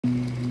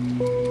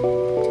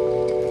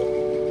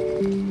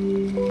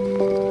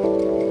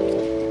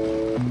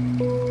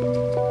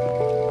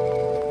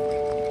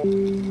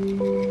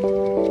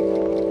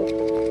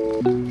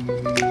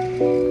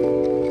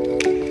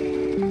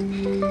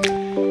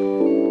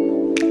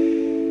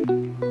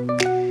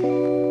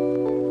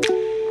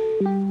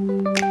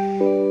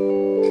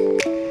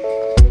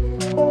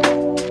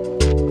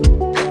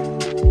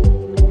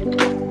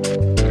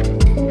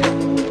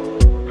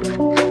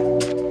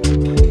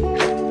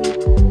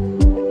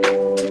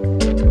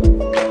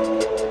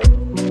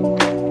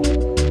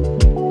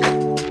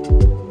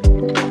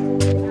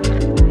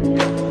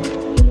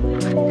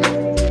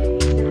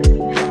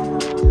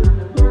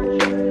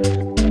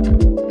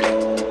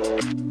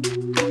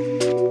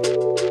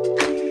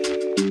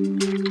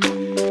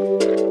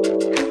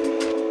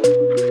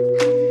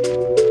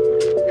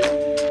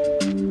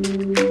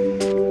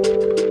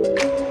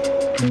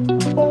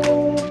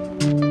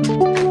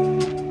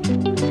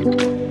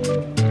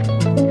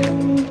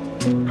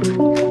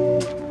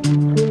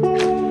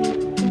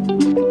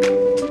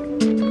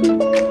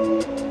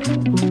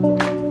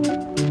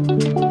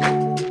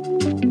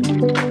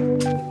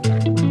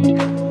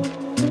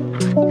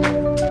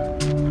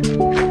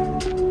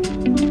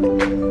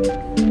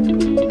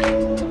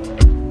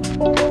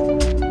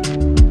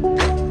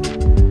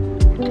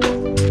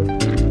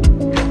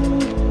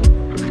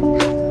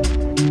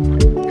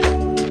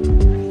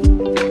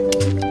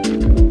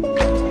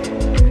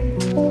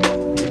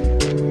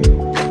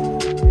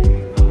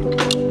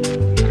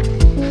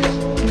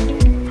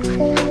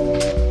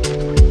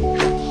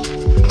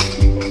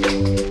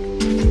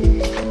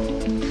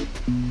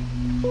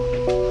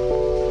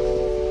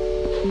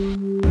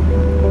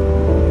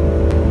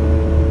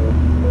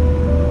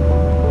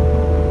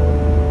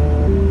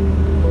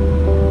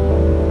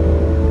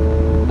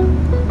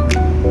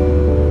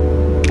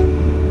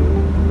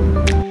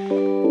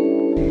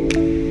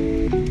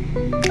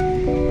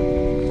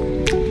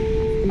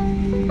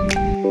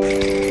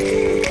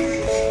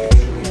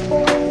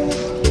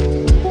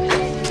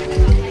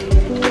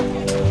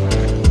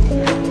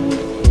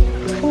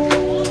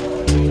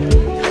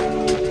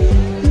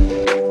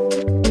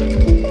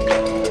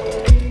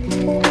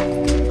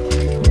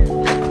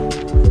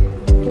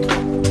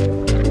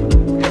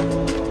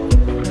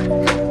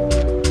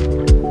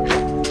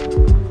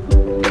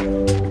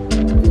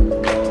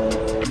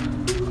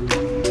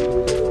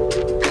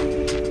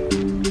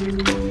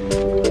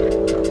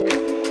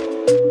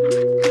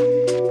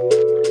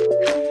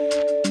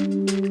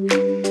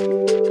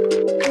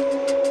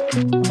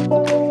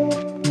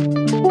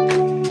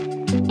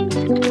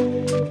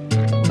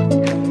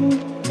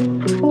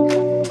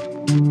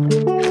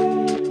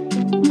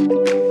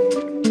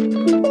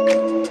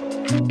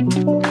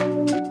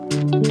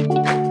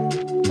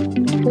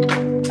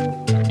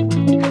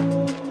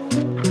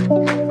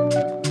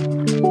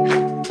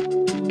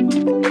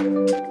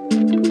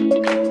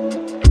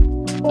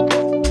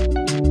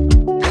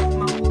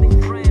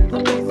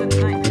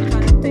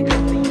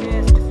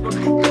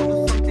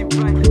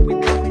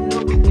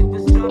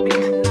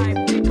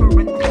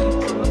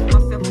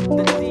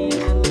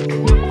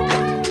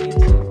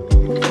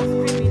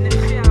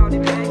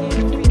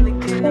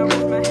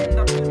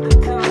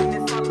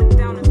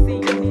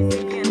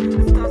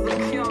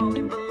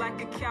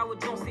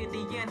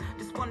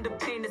want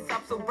the pain to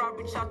stop, so I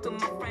reach out to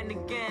my friend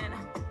again.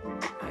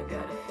 I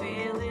got a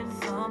feeling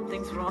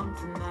something's wrong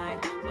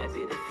tonight. Might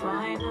be the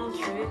final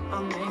trip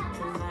I make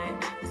tonight.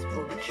 Let's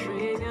pull the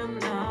trigger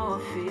now.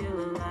 I feel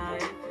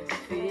alive,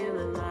 feel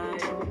alive.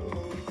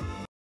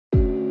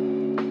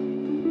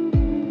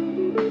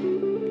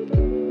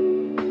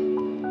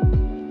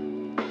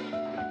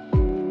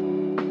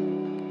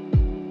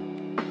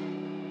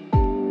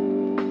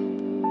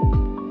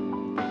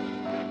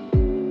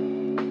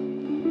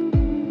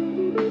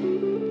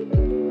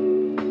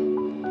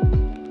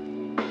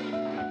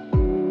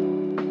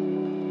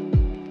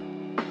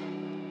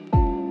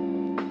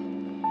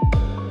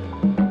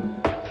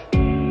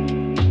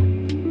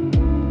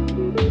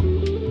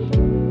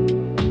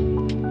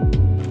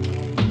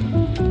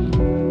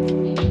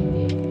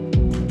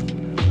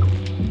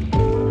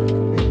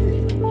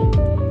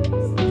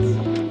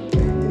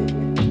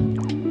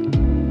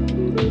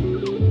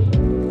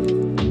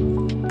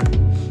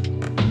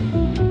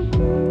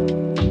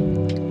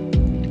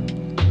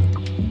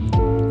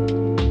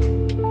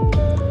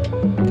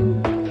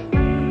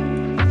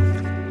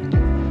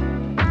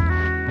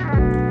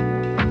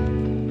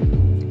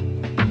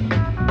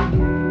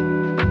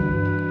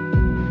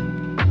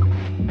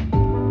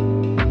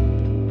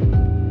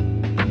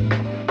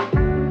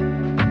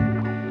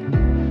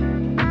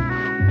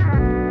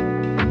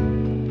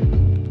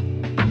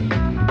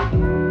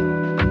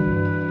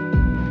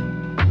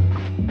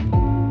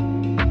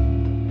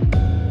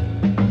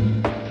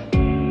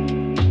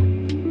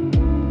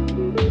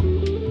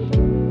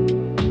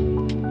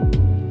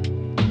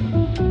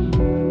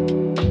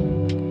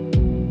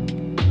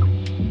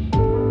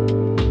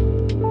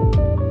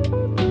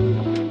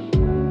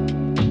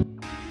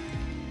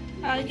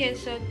 Okay,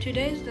 so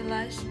today is the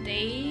last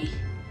day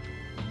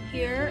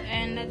here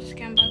and I just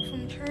came back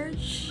from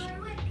church.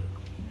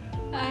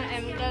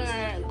 I'm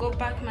gonna go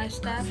pack my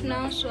stuff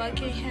now so I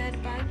can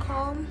head back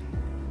home.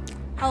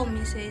 I'll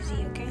miss AZ,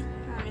 okay?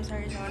 I miss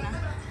Arizona.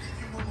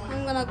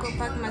 I'm gonna go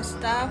pack my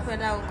stuff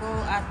and I'll go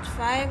at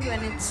 5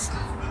 when it's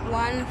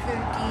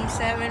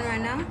 1:57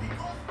 right now.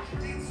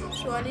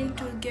 So I need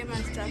to get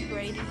my stuff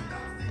ready.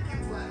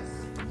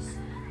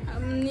 I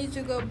need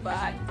to go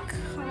back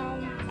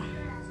home.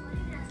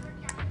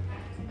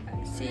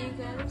 See you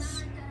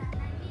guys.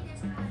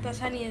 The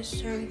honey is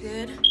so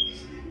good.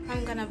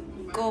 I'm gonna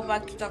go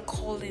back to the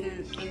cold in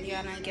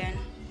Indiana again.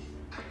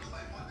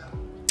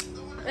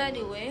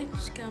 Anyway,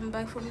 just came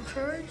back from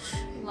church.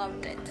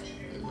 Loved it.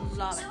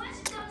 Love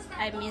it.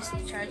 I missed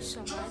church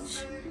so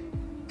much.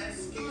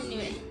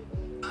 Anyway.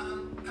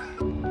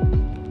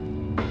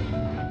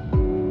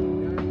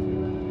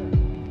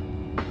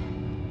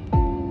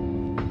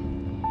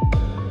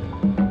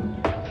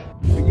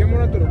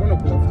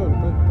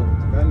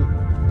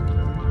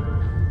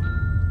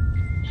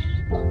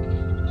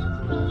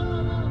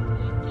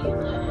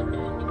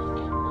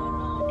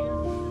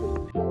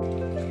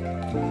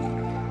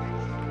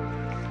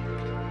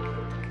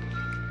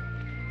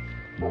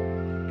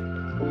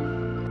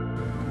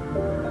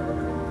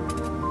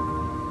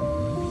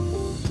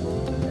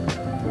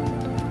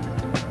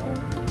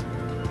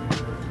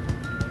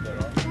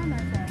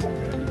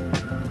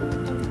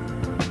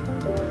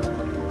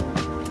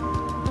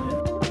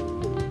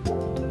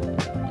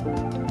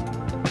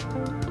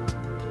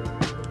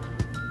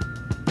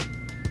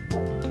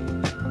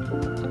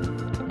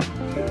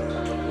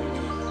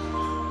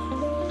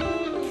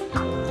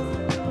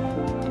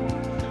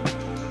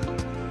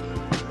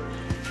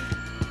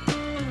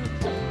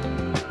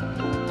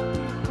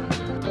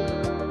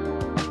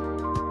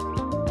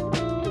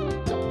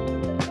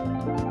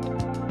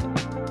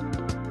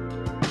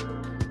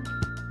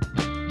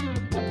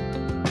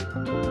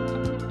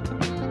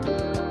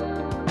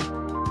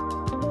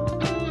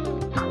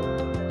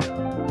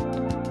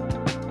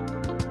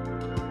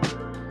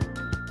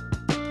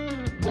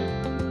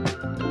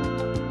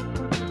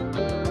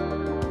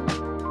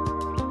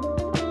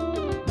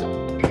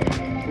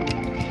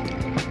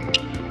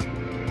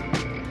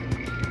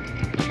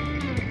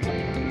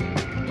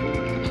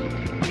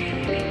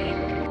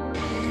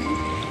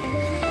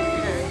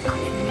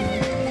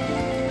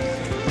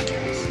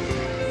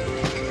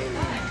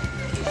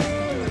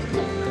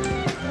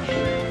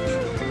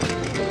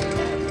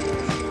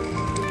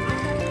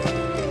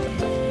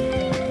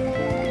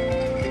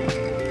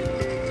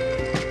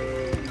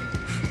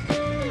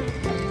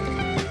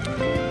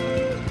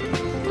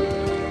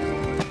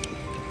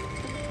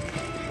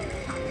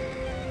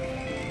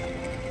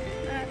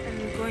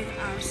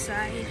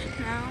 Outside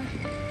now.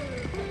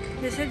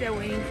 They said they're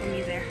waiting for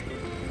me there.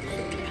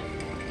 So, yeah.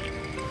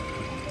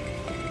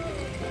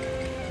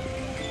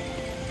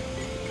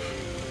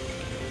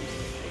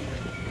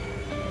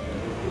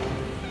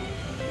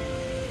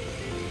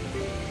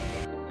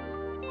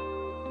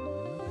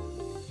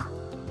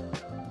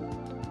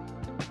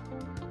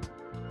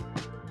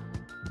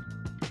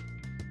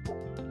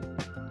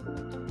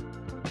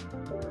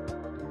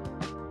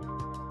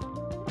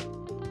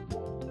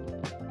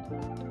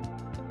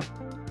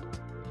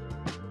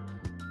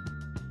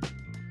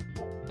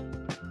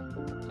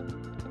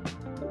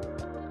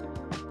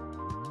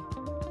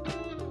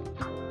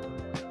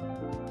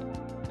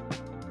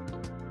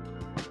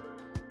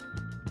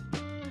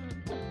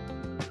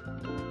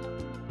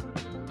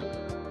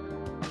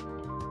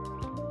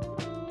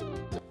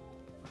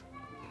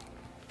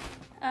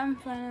 I'm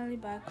finally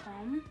back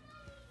home.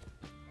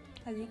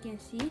 As you can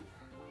see,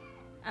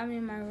 I'm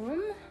in my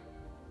room.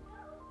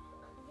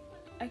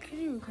 I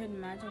couldn't record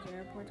much at the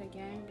airport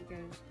again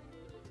because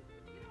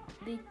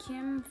they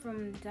came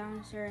from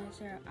downstairs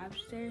instead of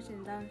upstairs,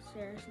 and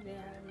downstairs they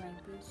had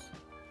like this.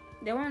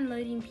 They weren't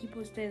letting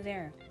people stay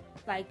there.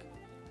 Like,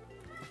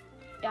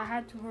 I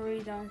had to hurry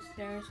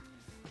downstairs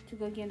to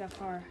go get a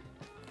car.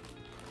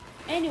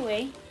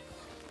 Anyway,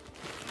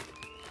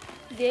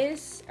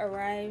 this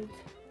arrived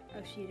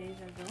a few days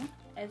ago.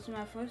 It's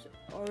my first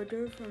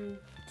order from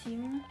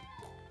Tim.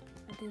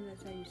 I think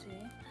that's how you say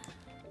it.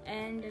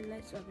 And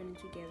let's open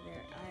it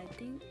together. I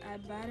think I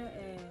bought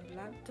a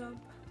laptop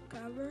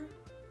cover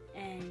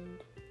and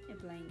a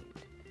blanket.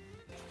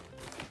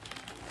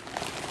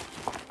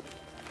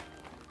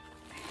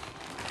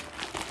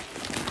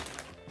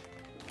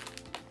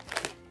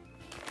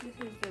 This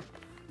is the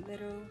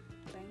little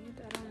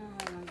blanket. I don't know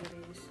how long it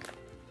is.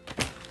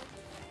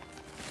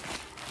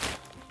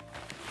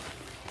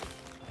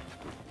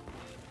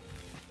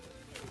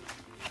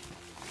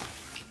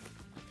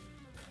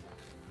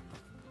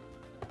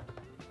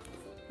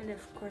 And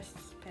of course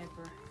it's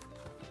paper.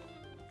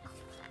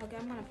 Okay,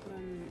 I'm gonna put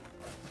on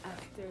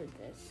after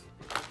this.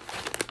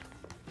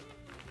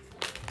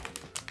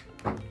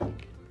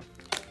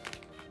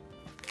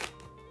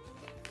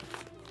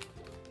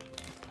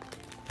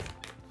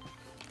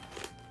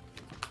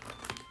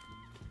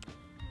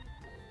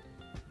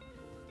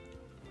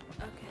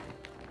 Okay.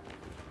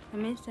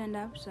 Let me stand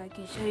up so I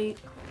can show you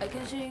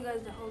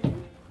guys the whole thing.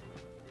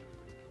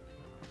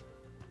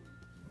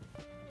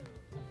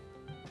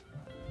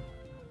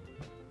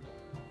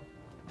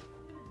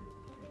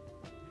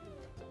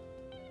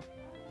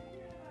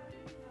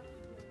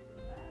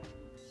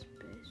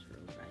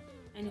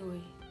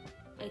 Anyway,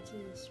 it's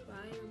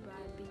inspired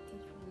by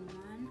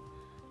BT21,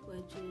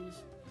 which is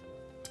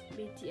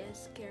BTS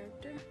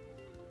character.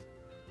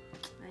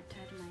 I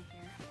tied my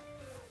hair.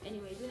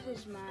 Anyway, this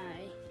is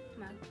my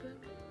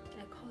MacBook.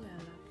 I call it a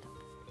laptop.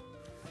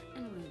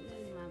 Anyway, this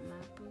is my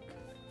MacBook,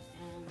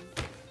 and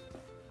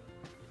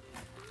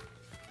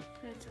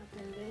let's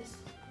open this.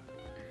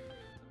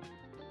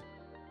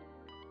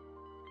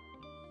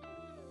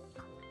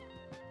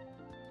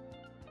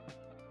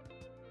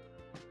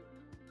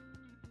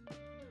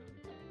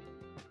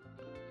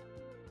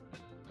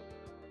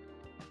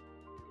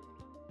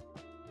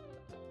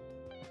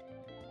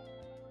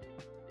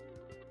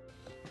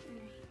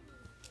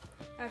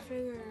 I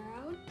figured it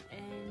out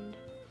and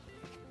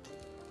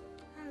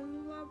I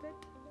love it.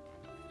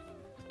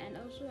 And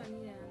also I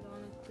need another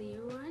one, a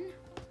clear one.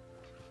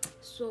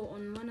 So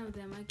on one of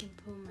them I can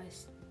put my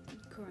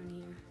sticker on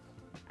here.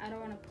 I don't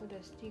want to put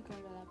a sticker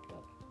on the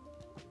laptop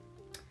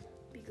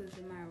because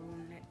it might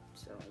ruin it.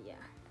 So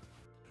yeah.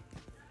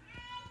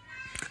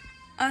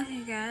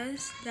 Okay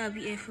guys, that'll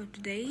be it for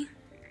today.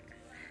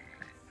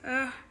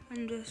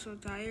 I'm just so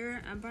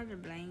tired. I brought a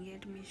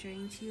blanket. Let me show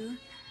it to you.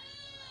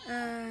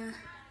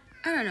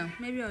 I don't know,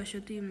 maybe I'll show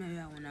it to you, maybe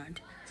I will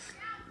not.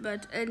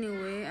 But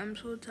anyway, I'm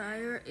so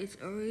tired. It's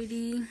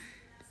already,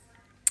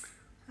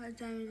 what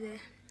time is it?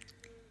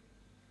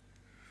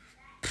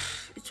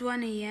 It's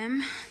 1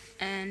 a.m.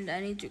 and I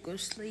need to go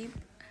sleep.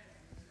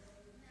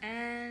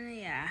 And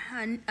yeah,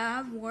 I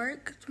have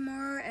work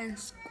tomorrow and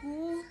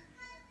school.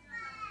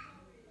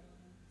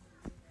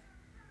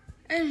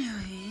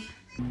 Anyway.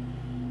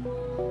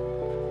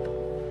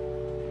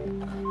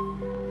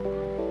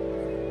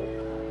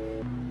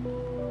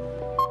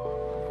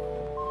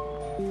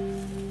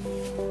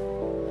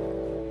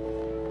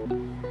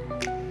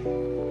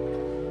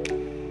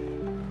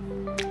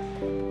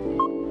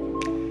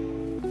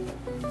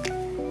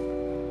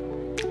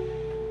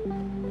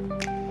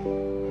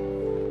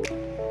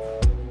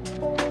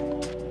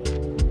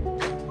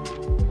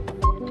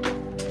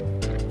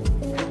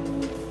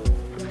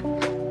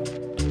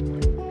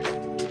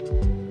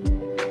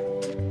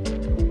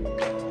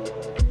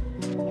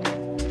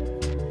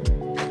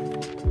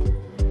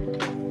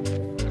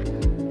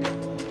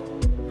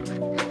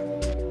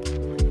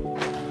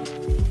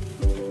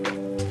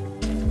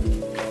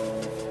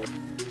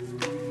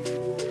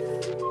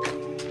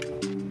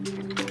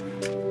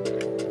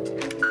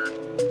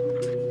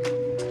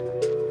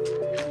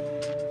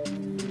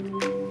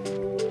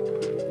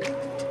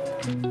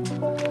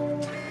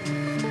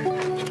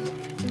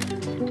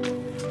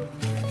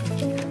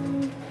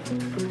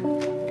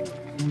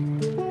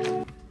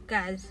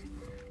 Guys,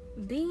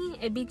 being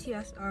a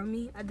BTS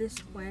army at this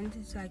point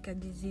is like a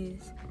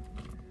disease.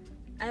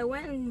 I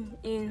went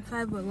in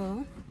 5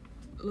 below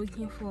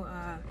looking for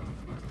a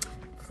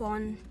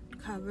phone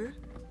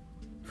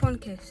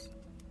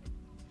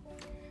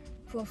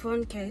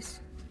case,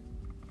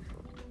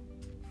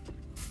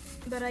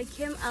 but I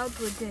came out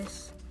with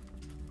this.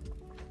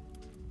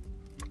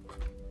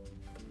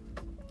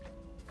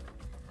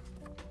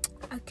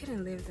 I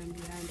couldn't leave them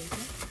behind,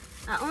 okay?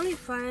 I only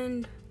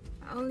found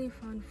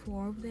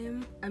 4 of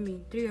them. I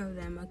mean 3 of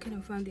them. I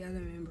couldn't find the other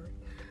member.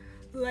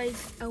 Like,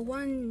 I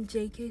want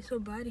JK so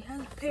bad. He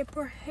has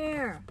paper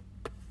hair.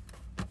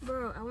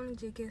 Bro, I want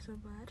JK so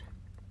bad.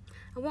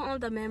 I want all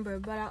the member,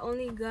 but I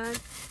only got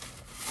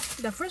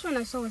the first one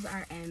I saw was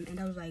RM, and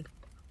I was like,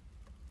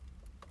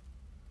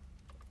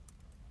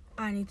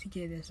 I need to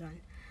get this one.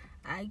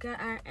 I got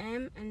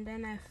RM, and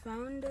then I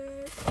found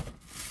it.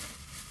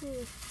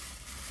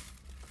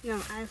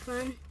 No, I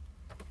found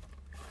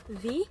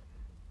V,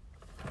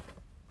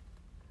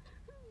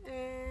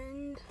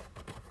 and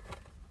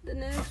the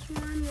next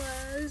one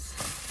was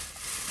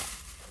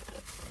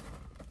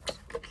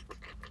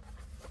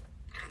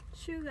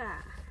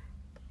Sugar.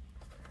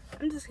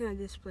 I'm just gonna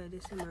display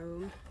this in my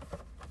room.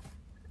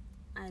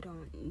 I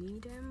don't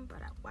need them,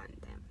 but I want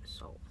them,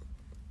 so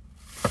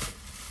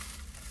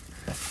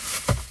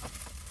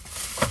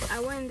I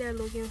went there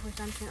looking for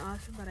something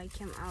else, but I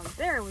came out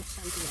there with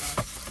something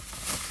else.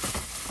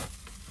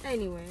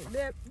 Anyway,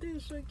 they're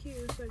so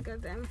cute, so I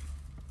got them.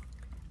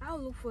 I'll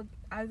look for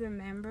other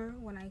member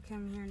when I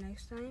come here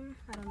next time.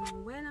 I don't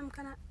know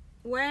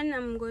when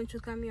I'm going to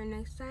come here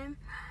next time.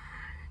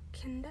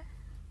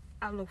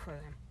 I'll look for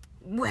them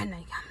when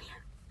I come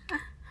here.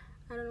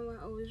 I don't know why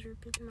I always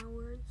repeat my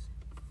words.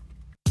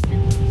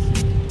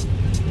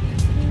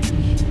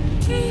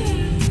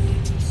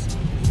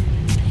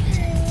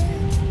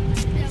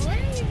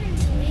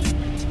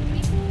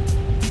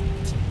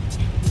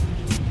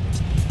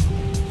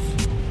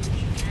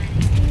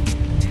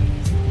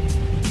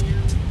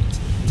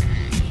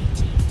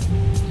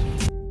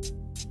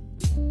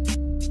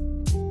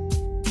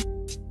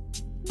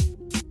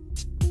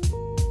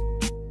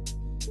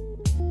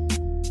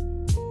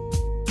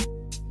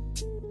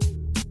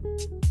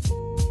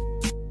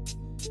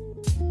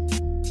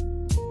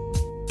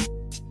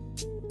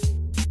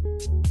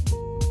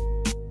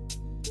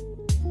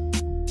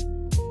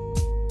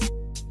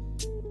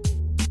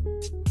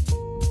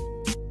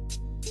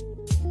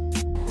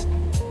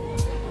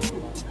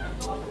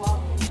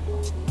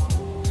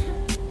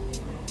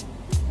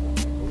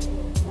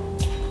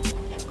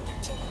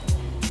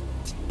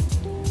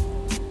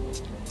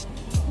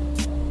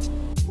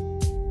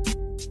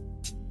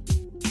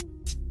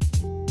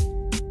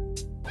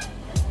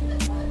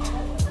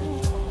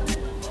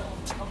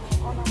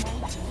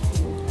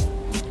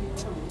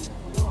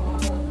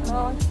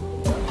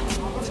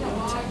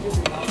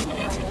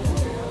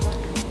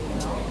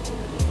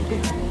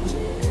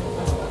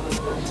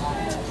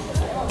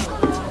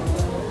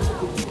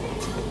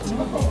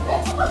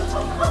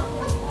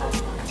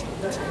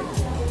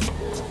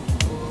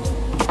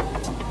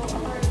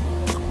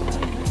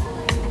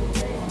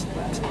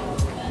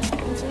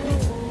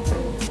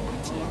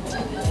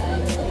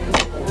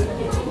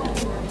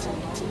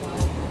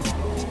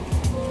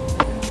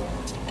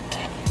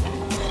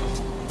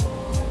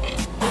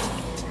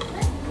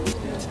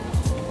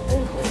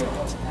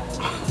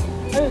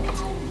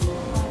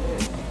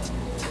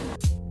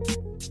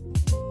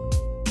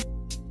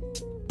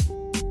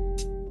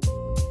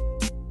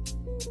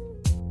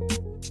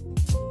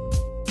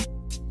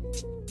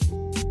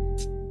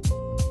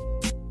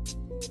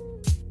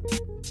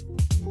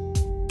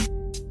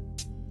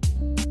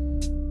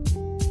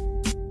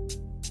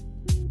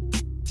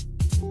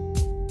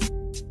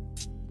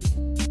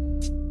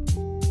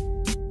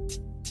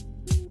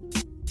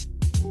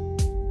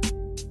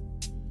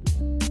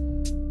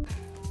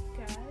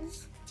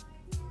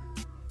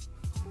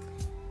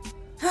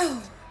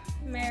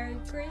 Merry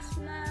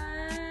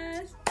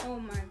Christmas! Oh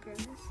my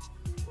goodness.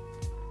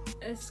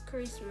 It's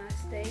Christmas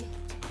Day.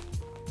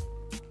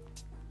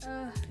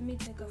 Let me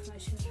take off my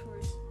shoes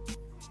first.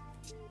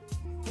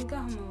 I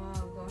got home a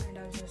while ago and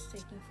I was just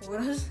taking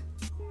photos.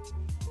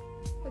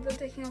 Without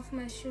taking off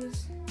my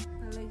shoes,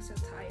 my legs are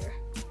tired.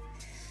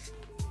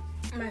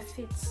 My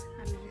feet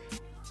are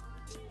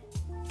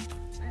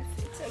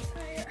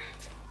tired.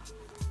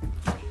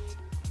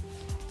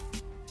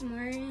 I'm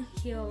wearing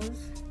heels.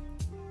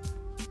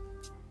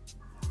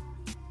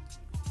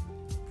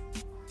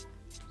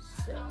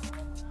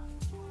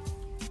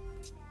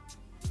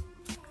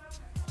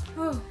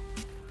 Oh,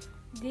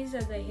 these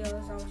are the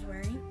heels I was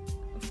wearing.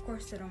 Of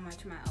course they don't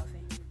match my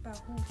outfit, but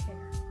who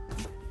cares?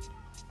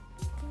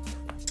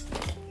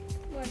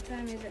 What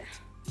time is it?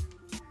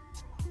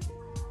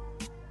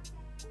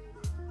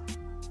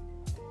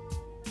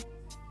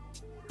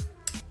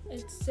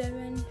 It's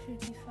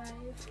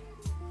 7:55.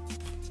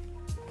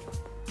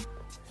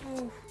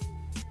 Oh,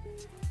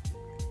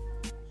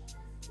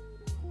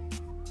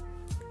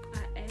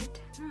 I ate,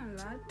 not a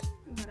lot,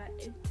 but I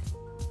ate.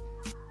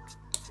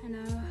 And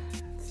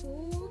I'm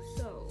full,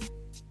 so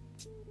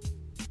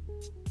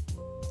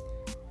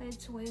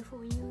let's wait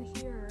for you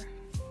here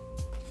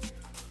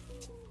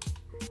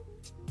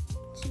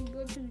to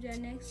go to the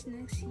next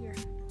year.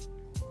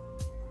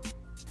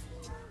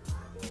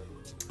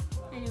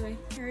 Anyway,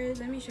 here,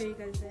 let me show you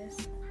guys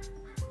this.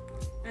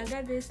 I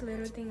got this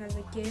little thing as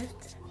a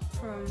gift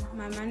from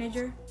my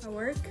manager at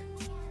work.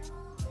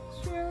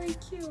 It's really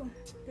cute.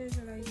 There's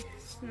like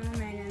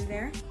snowman in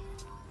there.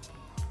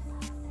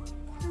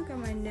 Look at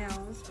my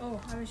nails. Oh,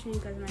 I will show you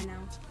guys my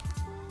nails.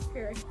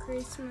 Here, a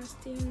Christmas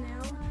theme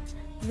nail.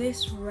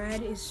 This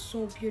red is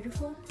so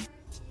beautiful.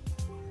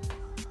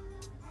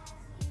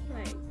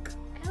 Like,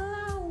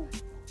 hello.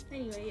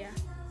 Anyway, yeah.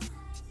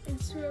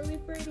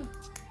 pretty.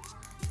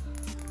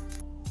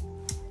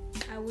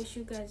 I wish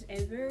you guys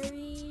a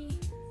very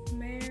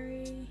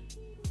Merry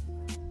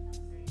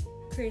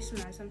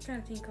Christmas. I'm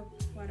trying to think of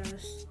what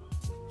else.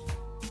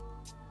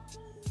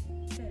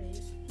 That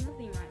is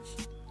nothing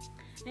much.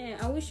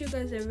 And I wish you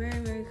guys a very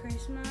Merry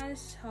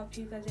Christmas. Hope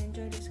you guys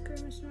enjoy this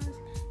Christmas.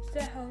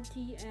 Stay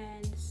healthy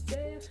and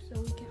safe so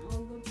we can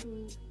all go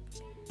to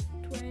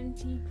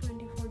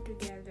 2024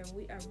 together.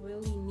 We are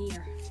really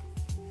near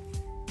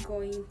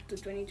going to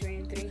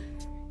 2023.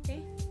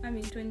 Okay? I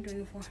mean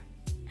 2024.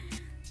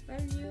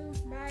 Love you.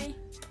 Bye.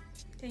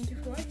 Thank you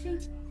for watching.